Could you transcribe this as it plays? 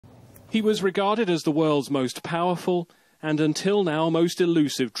He was regarded as the world's most powerful and until now most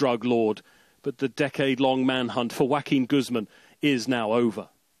elusive drug lord, but the decade-long manhunt for Joaquin Guzman is now over.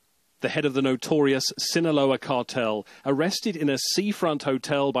 The head of the notorious Sinaloa Cartel, arrested in a seafront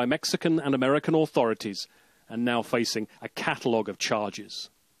hotel by Mexican and American authorities, and now facing a catalogue of charges.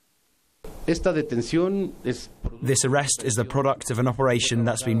 This arrest is the product of an operation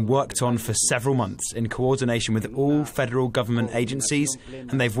that's been worked on for several months in coordination with all federal government agencies,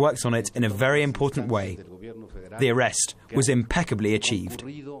 and they've worked on it in a very important way. The arrest was impeccably achieved.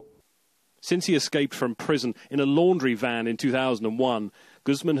 Since he escaped from prison in a laundry van in 2001,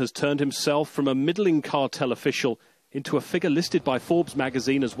 Guzman has turned himself from a middling cartel official into a figure listed by Forbes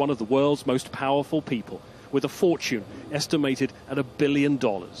magazine as one of the world's most powerful people, with a fortune estimated at $1 billion.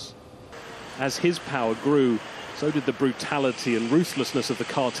 As his power grew, so did the brutality and ruthlessness of the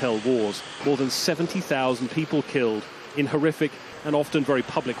cartel wars. More than 70,000 people killed in horrific and often very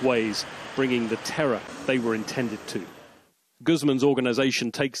public ways, bringing the terror they were intended to. Guzman's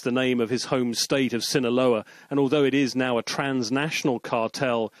organization takes the name of his home state of Sinaloa, and although it is now a transnational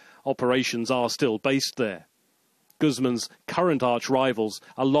cartel, operations are still based there. Guzman's current arch-rivals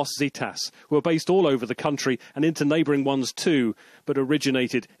are Los Zetas, who are based all over the country and into neighboring ones too, but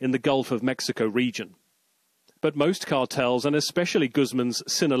originated in the Gulf of Mexico region. But most cartels, and especially Guzman's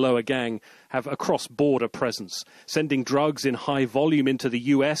Sinaloa gang, have a cross-border presence, sending drugs in high volume into the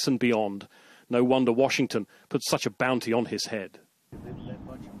US and beyond. No wonder Washington put such a bounty on his head.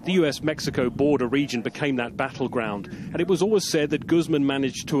 The US-Mexico border region became that battleground, and it was always said that Guzman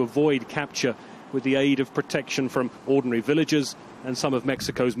managed to avoid capture with the aid of protection from ordinary villagers and some of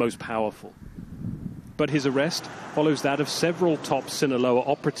Mexico's most powerful. But his arrest follows that of several top Sinaloa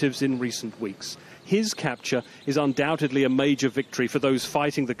operatives in recent weeks. His capture is undoubtedly a major victory for those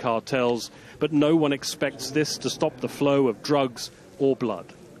fighting the cartels, but no one expects this to stop the flow of drugs or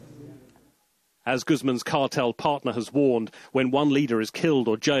blood. As Guzman's cartel partner has warned, when one leader is killed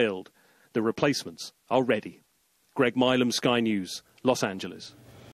or jailed, the replacements are ready. Greg Milam, Sky News, Los Angeles.